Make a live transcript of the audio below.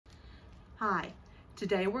Hi,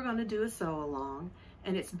 today we're going to do a sew along,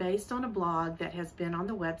 and it's based on a blog that has been on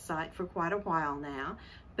the website for quite a while now,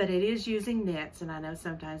 but it is using knits, and I know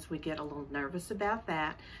sometimes we get a little nervous about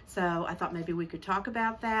that. So I thought maybe we could talk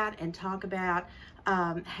about that and talk about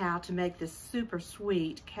how to make this super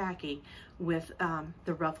sweet khaki with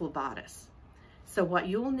the Ruffle bodice. So what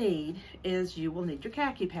you will need is you will need your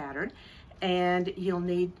khaki pattern, and you'll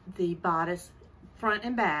need the bodice front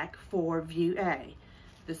and back for view A,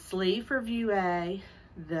 the sleeve for view A,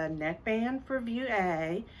 the neckband for view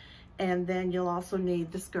A, and then you'll also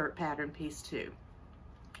need the skirt pattern piece too.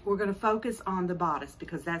 We're going to focus on the bodice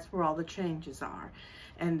because that's where all the changes are,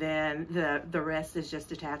 and then the rest is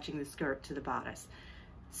just attaching the skirt to the bodice.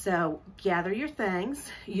 So gather your things.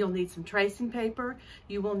 You'll need some tracing paper.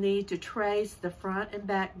 You will need to trace the front and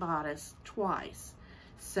back bodice twice.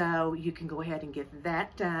 So you can go ahead and get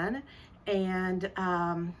that done, and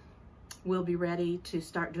we'll be ready to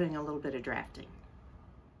start doing a little bit of drafting.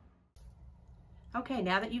 Okay,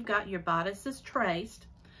 now that you've got your bodices traced,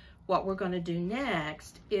 what we're going to do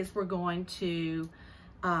next is we're going to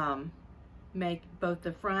make both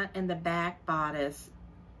the front and the back bodice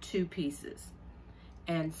two pieces.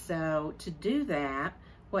 And so to do that,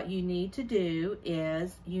 what you need to do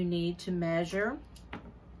is you need to measure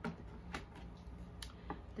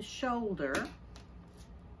the shoulder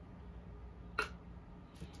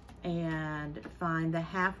and find the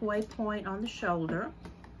halfway point on the shoulder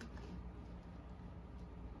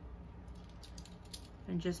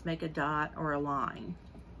and just make a dot or a line.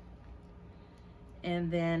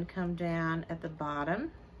 And then come down at the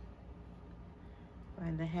bottom,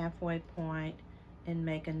 find the halfway point and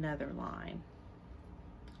make another line.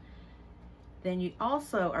 Then you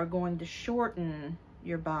also are going to shorten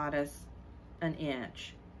your bodice an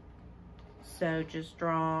inch. So just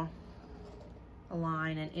draw a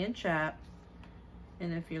line an inch up,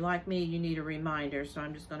 and if you're like me, you need a reminder, so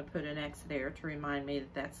I'm just going to put an X there to remind me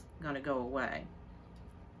that that's going to go away.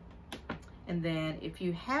 And then if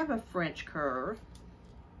you have a French curve,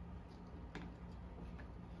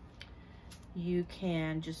 you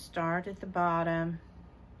can just start at the bottom,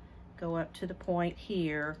 go up to the point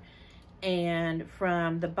here, and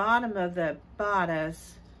from the bottom of the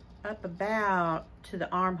bodice up about to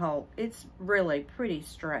the armhole, it's really pretty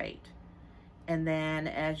straight. And then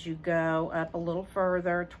as you go up a little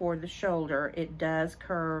further toward the shoulder, it does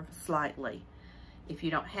curve slightly. If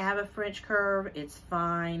you don't have a French curve, it's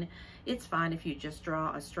fine. It's fine if you just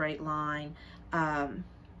draw a straight line, but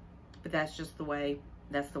that's just the way,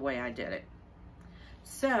 I did it.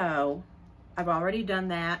 So I've already done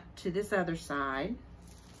that to this other side.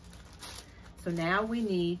 So now we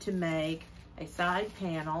need to make a side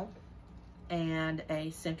panel and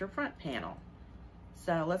a center front panel.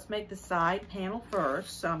 So let's make the side panel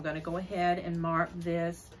first. So I'm going to go ahead and mark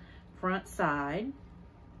this front side.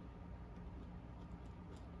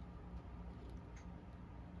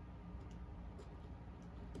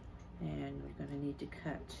 And we're going to need to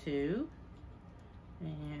cut 2.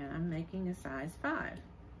 And I'm making a size 5.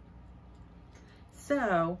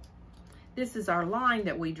 So this is our line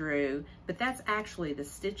that we drew, but that's actually the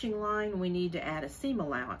stitching line. We need to add a seam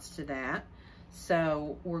allowance to that.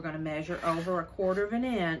 So we're going to measure over 1/4 of an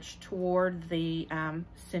inch toward the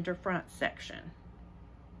center front section.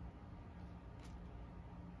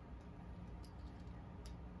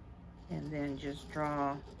 And then just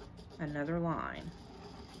draw another line.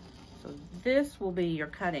 So this will be your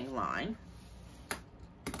cutting line.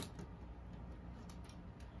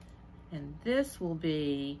 And this will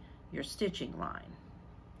be your stitching line.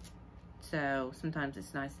 So sometimes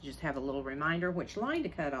it's nice to just have a little reminder which line to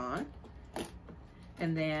cut on.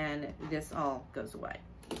 And then this all goes away.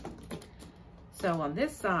 So on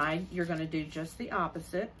this side, you're going to do just the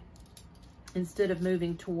opposite. Instead of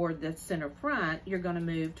moving toward the center front, you're going to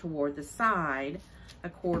move toward the side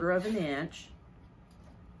 1/4 of an inch.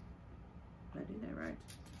 Did I do that right?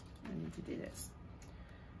 I need to do this.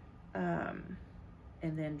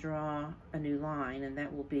 And then draw a new line, and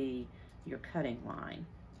that will be your cutting line.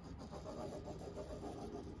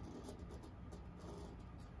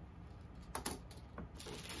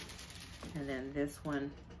 And then this one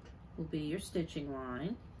will be your stitching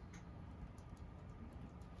line.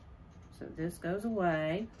 So this goes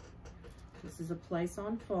away. This is a place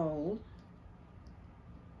on fold.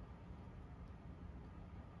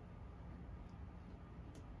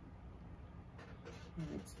 And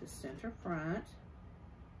it's the center front.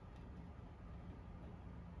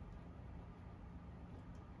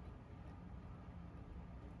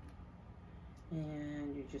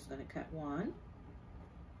 And you're just going to cut 1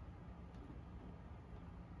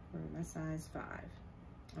 for my size 5.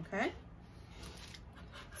 Okay?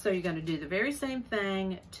 So you're going to do the very same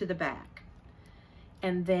thing to the back.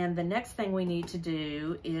 And then the next thing we need to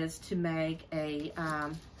do is to make a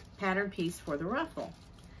pattern piece for the ruffle.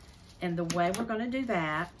 And the way we're going to do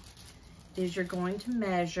that is you're going to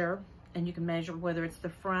measure, and you can measure whether it's the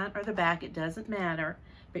front or the back, it doesn't matter,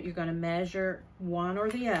 but you're going to measure one or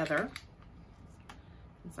the other.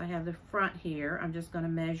 Since I have the front here, I'm just going to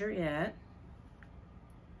measure it.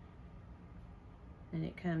 And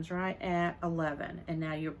it comes right at 11. And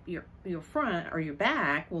now your front or your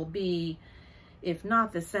back will be, if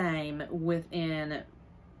not the same, within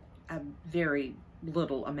a very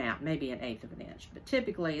little amount, maybe 1/8 of an inch. But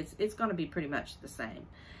typically it's going to be pretty much the same.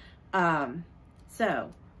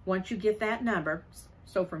 So once you get that number,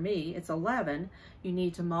 so for me it's 11, you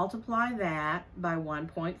need to multiply that by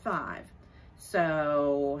 1.5.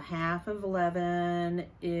 So half of 11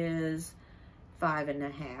 is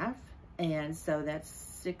 5.5. And so that's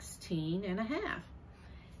 16.5.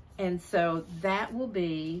 And so that will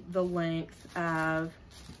be the length of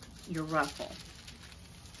your ruffle.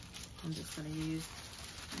 I'm just going to use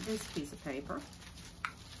this piece of paper.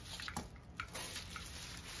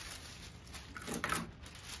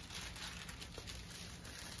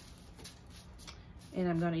 And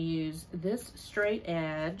I'm going to use this straight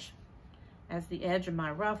edge as the edge of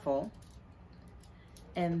my ruffle.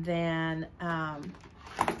 And then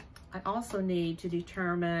I also need to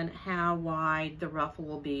determine how wide the ruffle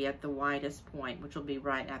will be at the widest point, which will be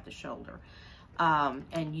right at the shoulder.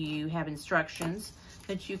 And you have instructions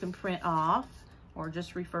that you can print off or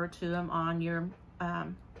just refer to them on your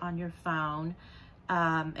phone.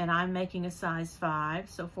 And I'm making a size 5.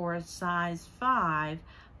 So for a size 5,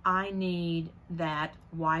 I need that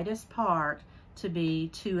widest part to be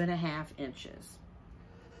 2.5 inches.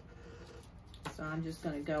 So I'm just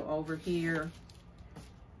going to go over here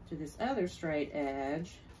to this other straight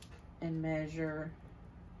edge and measure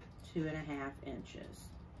 2.5 inches.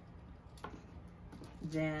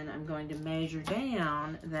 Then I'm going to measure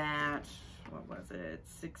down that, what was it,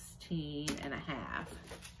 16.5.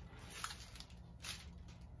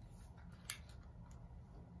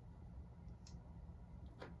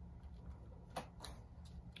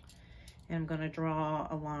 And I'm going to draw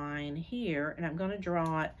a line here, and I'm going to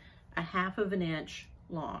draw it 1/2 of an inch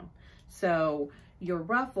long. So your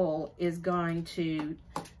ruffle is going to,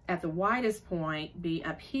 at the widest point, be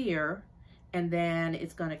up here, and then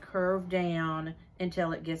it's going to curve down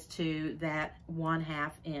until it gets to that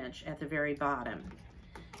 1/2 inch at the very bottom.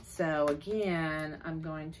 So again, I'm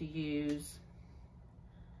going to use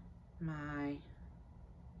my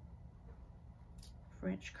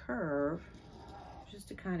French curve just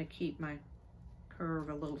to kind of keep my curve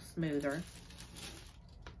a little smoother.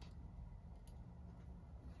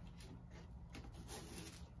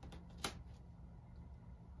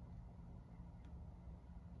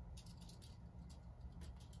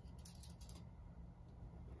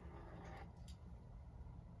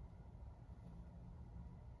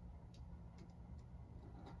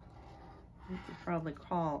 You could probably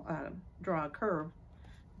draw a curve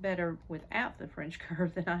better without the French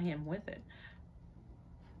curve than I am with it.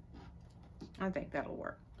 I think that'll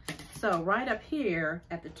work. So right up here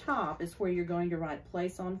at the top is where you're going to write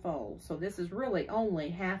place on fold. So this is really only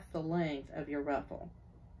half the length of your ruffle.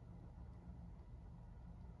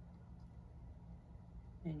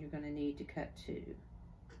 And you're going to need to cut 2.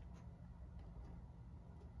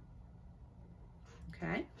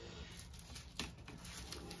 Okay.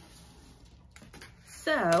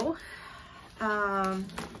 So, I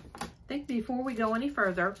think before we go any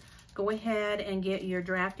further, go ahead and get your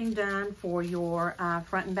drafting done for your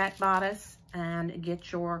front and back bodice, and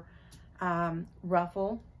get your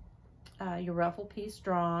ruffle piece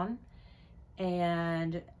drawn.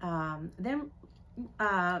 And then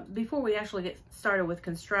before we actually get started with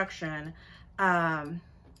construction, don't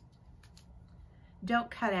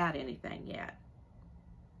cut out anything yet.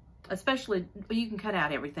 Especially, you can cut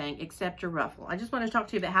out everything except your ruffle. I just want to talk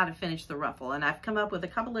to you about how to finish the ruffle, and I've come up with a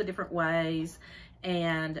couple of different ways,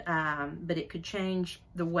 and but it could change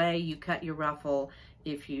the way you cut your ruffle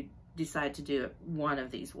if you decide to do it one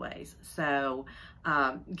of these ways. So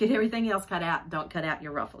get everything else cut out, don't cut out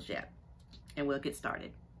your ruffles yet, and we'll get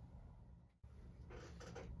started.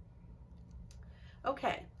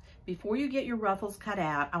 Okay. Before you get your ruffles cut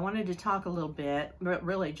out, I wanted to talk a little bit, but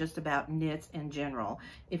really just about knits in general.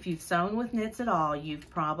 If you've sewn with knits at all, you've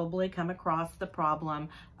probably come across the problem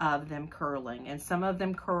of them curling, and some of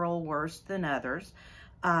them curl worse than others.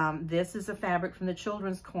 This is a fabric from the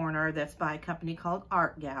Children's Corner that's by a company called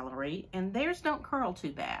Art Gallery, and theirs don't curl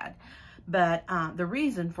too bad. But the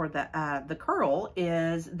reason for the curl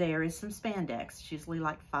is there is some spandex, it's usually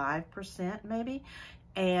like 5% maybe,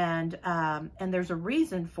 And there's a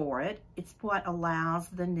reason for it. It's what allows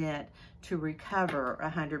the knit to recover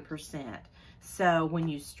 100%. So when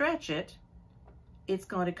you stretch it, it's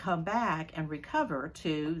going to come back and recover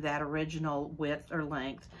to that original width or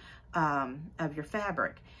length of your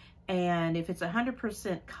fabric. And if it's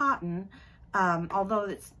 100% cotton,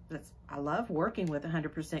 although I love working with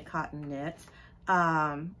 100% cotton knits,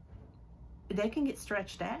 they can get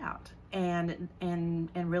stretched out and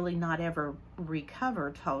really not ever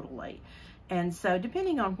recover totally. And so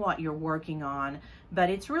depending on what you're working on, but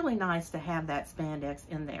it's really nice to have that spandex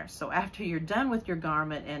in there. So after you're done with your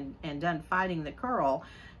garment and done fighting the curl,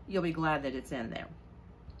 you'll be glad that it's in there.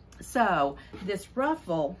 So this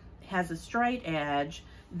ruffle has a straight edge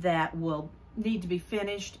that will need to be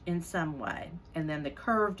finished in some way. And then the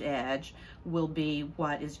curved edge will be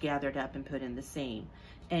what is gathered up and put in the seam.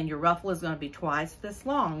 And your ruffle is going to be twice this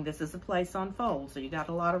long. This is a place on fold, so you got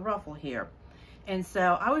a lot of ruffle here. And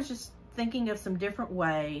so I was just thinking of some different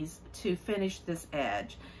ways to finish this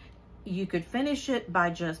edge. You could finish it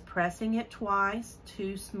by just pressing it twice,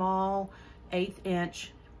 2 small 1/8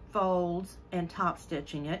 inch folds, and top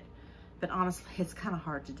stitching it. But honestly, it's kind of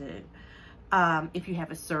hard to do. If you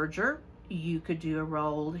have a serger, you could do a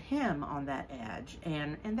rolled hem on that edge,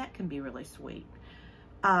 and that can be really sweet.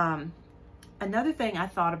 Another thing I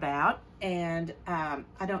thought about, and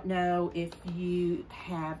I don't know if you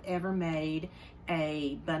have ever made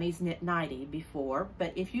a bunny's knit nightie before,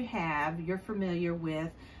 but if you have, you're familiar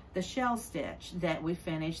with the shell stitch that we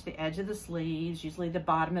finish the edge of the sleeves, usually the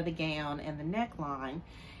bottom of the gown and the neckline.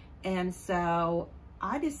 And so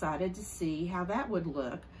I decided to see how that would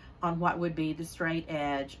look on what would be the straight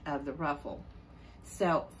edge of the ruffle.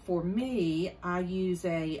 So for me, I use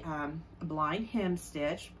a blind hem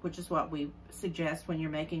stitch, which is what we suggest when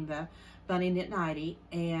you're making the bunny knit nightie,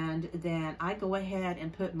 and then I go ahead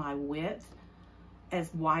and put my width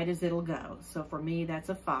as wide as it'll go. So for me, that's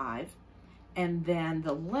a 5. And then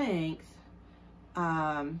the length,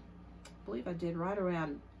 I believe I did right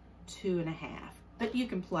around 2.5, but you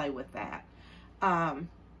can play with that. And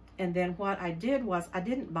then what I did was I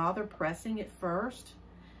didn't bother pressing it first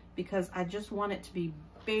because I just want it to be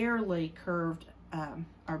barely curved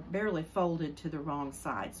or barely folded to the wrong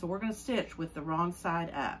side. So we're going to stitch with the wrong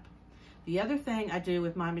side up. The other thing I do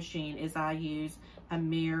with my machine is I use a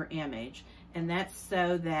mirror image, and that's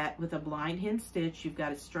so that with a blind hem stitch, you've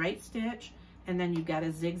got a straight stitch and then you've got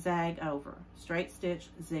a zigzag over, straight stitch,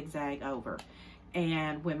 zigzag over.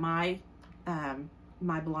 And when my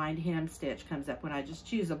blind hem stitch comes up, when I just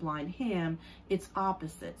choose a blind hem, it's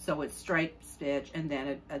opposite. So it's straight stitch and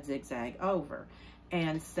then a zigzag over.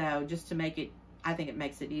 And so just to make it, I think it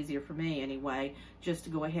makes it easier for me anyway, just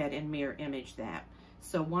to go ahead and mirror image that.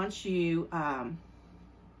 So once you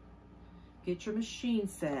get your machine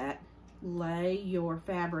set, lay your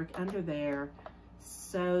fabric under there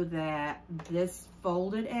so that this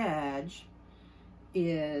folded edge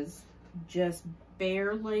is just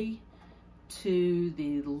barely to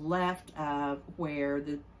the left of where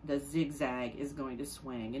the zigzag is going to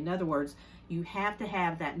swing. In other words, you have to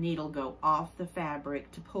have that needle go off the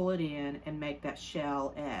fabric to pull it in and make that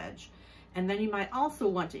shell edge. And then you might also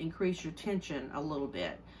want to increase your tension a little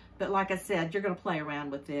bit. But like I said, you're going to play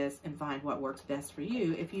around with this and find what works best for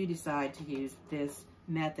you if you decide to use this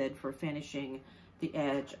method for finishing the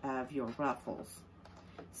edge of your ruffles.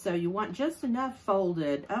 So you want just enough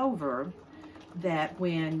folded over that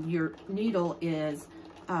when your needle is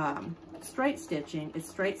straight stitching, it's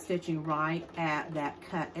straight stitching right at that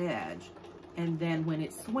cut edge. And then when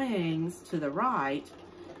it swings to the right,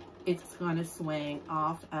 it's going to swing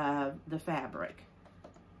off of the fabric.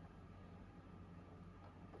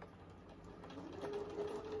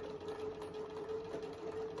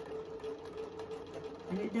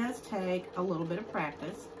 And it does take a little bit of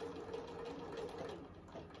practice.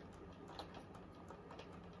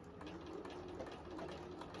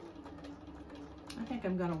 I think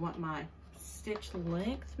I'm going to want my stitch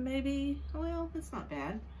length maybe. Well, it's not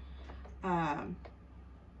bad.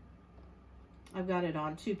 I've got it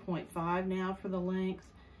on 2.5 now for the length,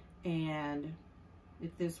 and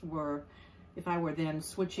if I were then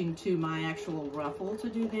switching to my actual ruffle to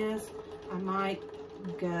do this, I might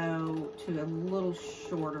go to a little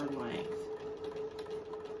shorter length.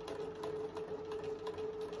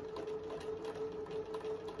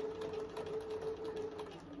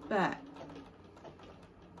 But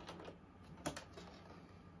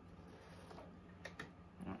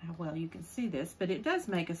well, you can see this, but it does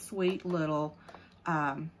make a sweet little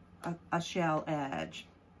a shell edge.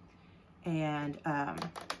 And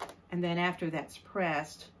then after that's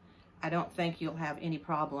pressed, I don't think you'll have any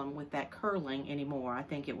problem with that curling anymore. I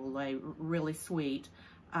think it will lay really sweet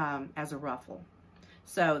as a ruffle.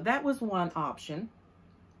 So that was one option.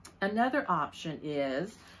 Another option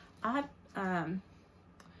is I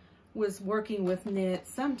was working with knit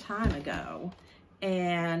some time ago,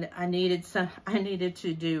 and I needed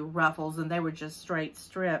to do ruffles, and they were just straight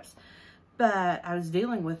strips, but I was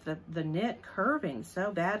dealing with the knit curving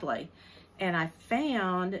so badly, and I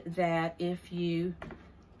found that if you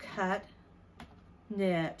cut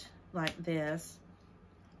knit like this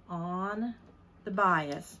on the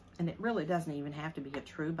bias, and it really doesn't even have to be a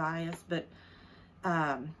true bias, but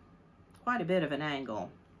quite a bit of an angle.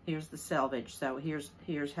 Here's the selvage, so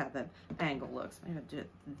here's how the angle looks. I'm gonna do it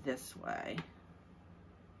this way.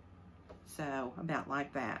 So about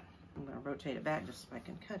like that. I'm gonna rotate it back just so I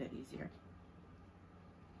can cut it easier.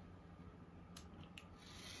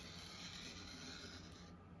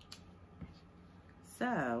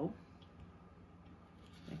 So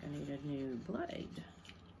I think I need a new blade.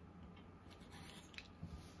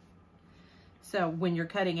 So when you're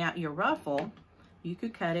cutting out your ruffle, you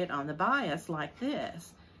could cut it on the bias like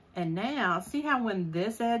this. And now, see how when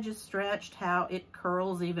this edge is stretched, how it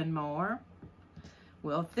curls even more?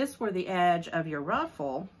 Well, if this were the edge of your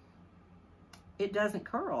ruffle, it doesn't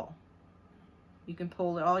curl. You can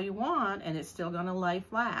pull it all you want and it's still gonna lay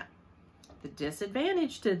flat. The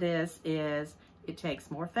disadvantage to this is it takes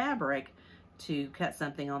more fabric to cut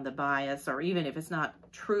something on the bias, or even if it's not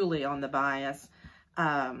truly on the bias.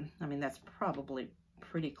 I mean, that's probably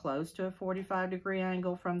pretty close to a 45-degree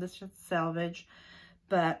angle from the selvage,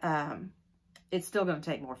 but it's still going to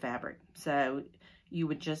take more fabric. So you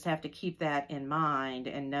would just have to keep that in mind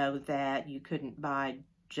and know that you couldn't buy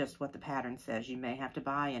just what the pattern says. You may have to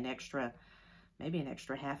buy an extra, maybe an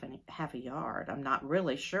extra half a yard. I'm not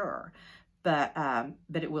really sure, but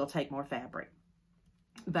it will take more fabric.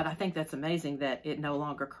 But I think that's amazing that it no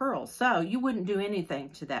longer curls. So you wouldn't do anything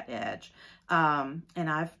to that edge. And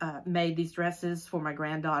I've made these dresses for my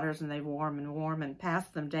granddaughters, and they've worn and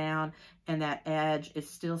passed them down, and that edge is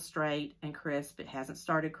still straight and crisp. It hasn't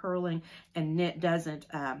started curling, and knit doesn't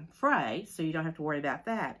fray, so you don't have to worry about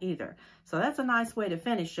that either. So that's a nice way to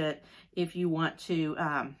finish it if you want to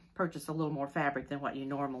purchase a little more fabric than what you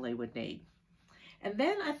normally would need. And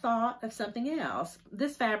then I thought of something else.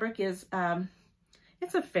 This fabric is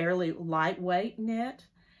it's a fairly lightweight knit.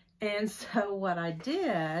 And so what I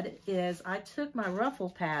did is I took my ruffle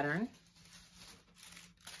pattern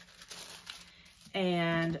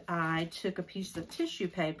and I took a piece of tissue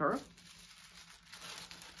paper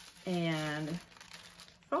and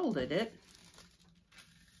folded it,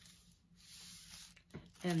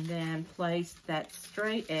 and then placed that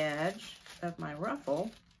straight edge of my ruffle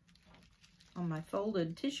on my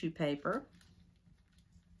folded tissue paper.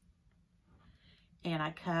 And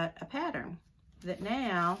I cut a pattern that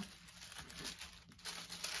now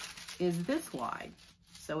is this wide.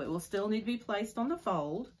 So it will still need to be placed on the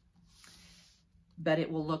fold, but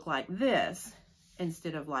it will look like this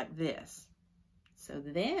instead of like this. So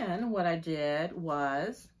then what I did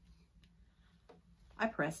was I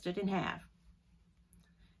pressed it in half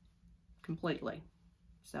completely.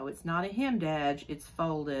 So it's not a hemmed edge, it's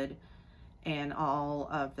folded, and all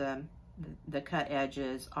of the cut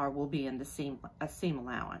edges will be in the seam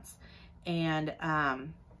allowance. And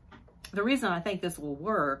the reason I think this will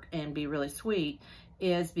work and be really sweet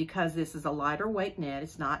is because this is a lighter weight knit.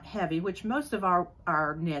 It's not heavy, which most of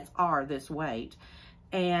our knits are this weight.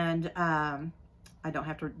 And I don't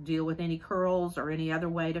have to deal with any curls or any other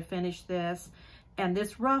way to finish this. And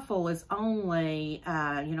this ruffle is only,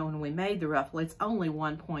 you know, when we made the ruffle, it's only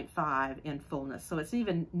 1.5 in fullness. So it's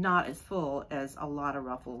even not as full as a lot of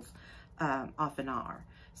ruffles often are.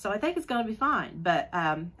 So I think it's going to be fine. But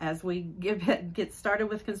as we get started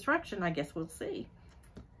with construction, I guess we'll see.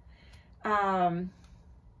 I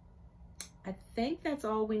think that's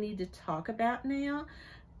all we need to talk about now.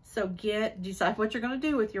 So decide what you're going to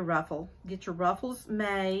do with your ruffle. Get your ruffles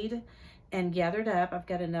made and gathered up. I've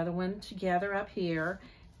got another one to gather up here,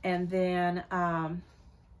 and then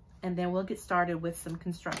we'll get started with some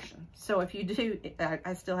construction. So if you do,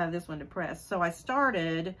 I still have this one to press. So I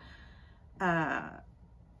started by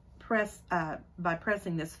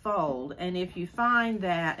pressing this fold, and if you find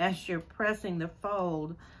that as you're pressing the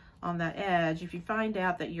fold on that edge, if you find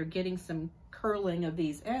out that you're getting some curling of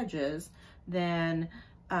these edges, then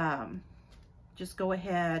just go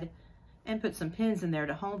ahead and put some pins in there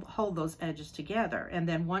to hold those edges together. And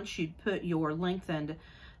then once you put your lengthened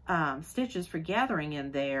stitches for gathering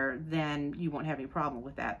in there, then you won't have any problem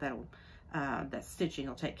with that. That stitching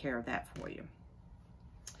will take care of that for you.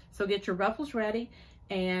 So get your ruffles ready,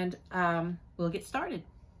 and we'll get started.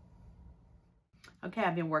 Okay,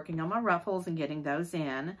 I've been working on my ruffles and getting those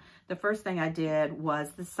in. The first thing I did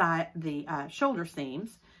was the shoulder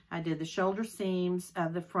seams. I did the shoulder seams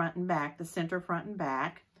of the front and back, the center front and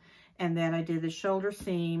back, and then I did the shoulder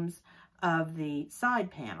seams of the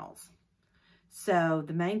side panels. So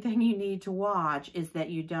the main thing you need to watch is that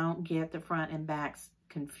you don't get the front and backs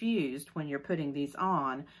confused when you're putting these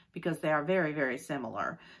on, because they are very, very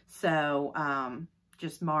similar. So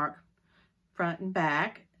just mark front and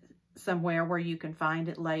back somewhere where you can find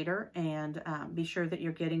it later, and be sure that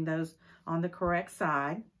you're getting those on the correct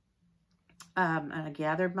side. And I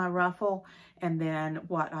gathered my ruffle, and then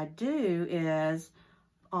what I do is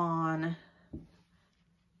on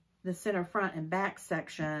the center front and back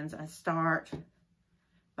sections, I start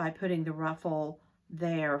by putting the ruffle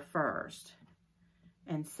there first.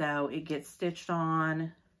 And so it gets stitched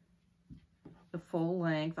on the full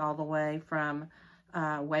length all the way from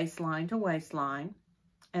waistline to waistline.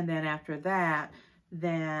 And then after that,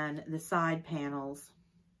 then the side panels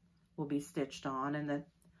will be stitched on, and the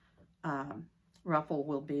ruffle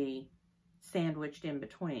will be sandwiched in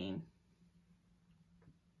between.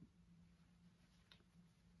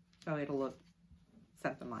 So it'll look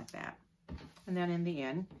something like that. And then in the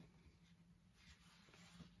end,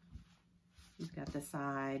 you've got the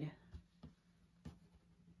side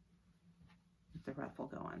with the ruffle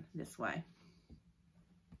going this way.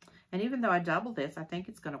 And even though I doubled this, I think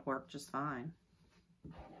it's going to work just fine.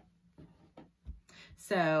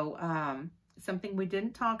 So something we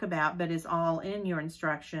didn't talk about, but is all in your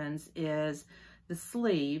instructions, is the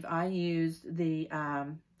sleeve. I used the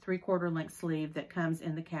 3/4 length sleeve that comes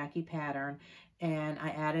in the khaki pattern, and I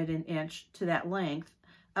added an inch to that length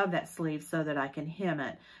of that sleeve so that I can hem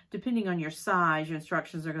it. Depending on your size, your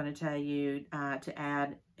instructions are going to tell you to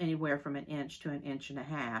add anywhere from 1 inch to 1.5 inches.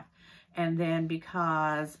 And then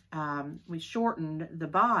because we shortened the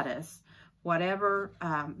bodice, whatever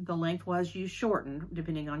the length was you shortened,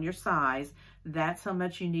 depending on your size, that's how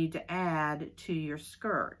much you need to add to your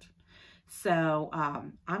skirt. So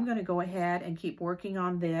I'm going to go ahead and keep working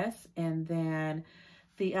on this. And then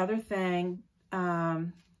the other thing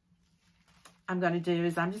I'm going to do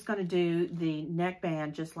is I'm just going to do the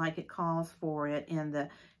neckband just like it calls for it in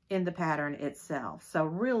the pattern itself. So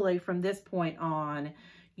really from this point on,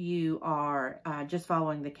 you are just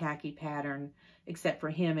following the khaki pattern, except for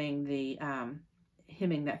hemming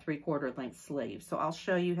that 3/4 length sleeve. So I'll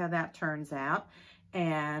show you how that turns out,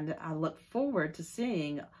 and I look forward to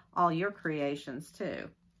seeing all your creations too.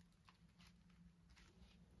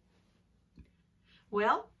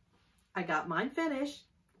 Well, I got mine finished.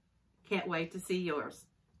 Can't wait to see yours.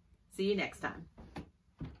 See you next time.